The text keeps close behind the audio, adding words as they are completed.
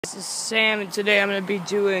This is Sam, and today I'm going to be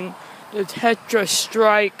doing the Tetra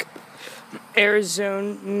Strike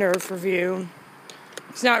Arizona Nerf review.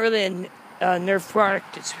 It's not really a Nerf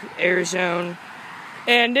product, it's Arizona.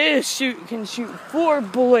 And this can shoot 4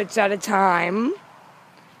 bullets at a time.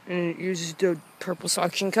 And it uses the purple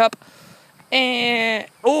suction cup.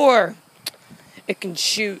 Or it can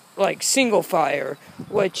shoot like single fire,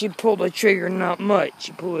 which you pull the trigger not much.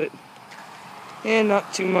 You pull it, and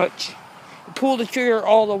not too much. Pull the trigger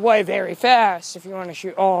all the way very fast if you want to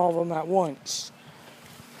shoot all of them at once.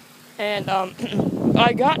 And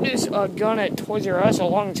I got this gun at Toys R Us a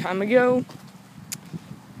long time ago,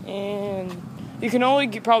 and you can only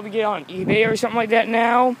probably get on eBay or something like that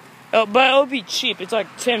now, but it'll be cheap. It's like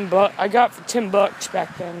 $10. I got it for $10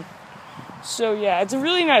 back then. So yeah, it's a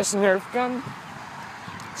really nice Nerf gun.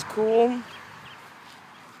 It's cool.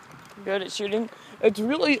 Good at shooting. It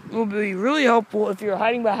will be really helpful if you're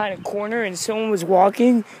hiding behind a corner and someone was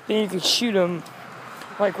walking, then you could shoot them,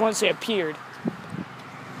 like once they appeared.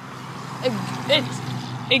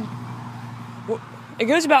 It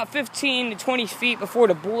goes about 15 to 20 feet before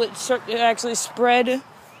the bullets start to actually spread,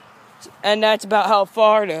 and that's about how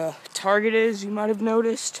far the target is, you might have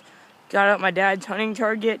noticed. Got out my dad's hunting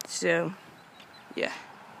target, so yeah.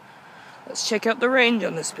 Let's check out the range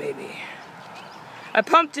on this baby. I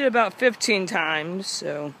pumped it about 15 times,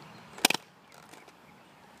 so.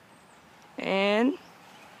 And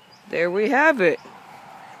there we have it.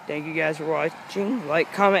 Thank you guys for watching.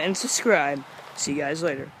 Like, comment, and subscribe. See you guys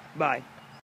later. Bye.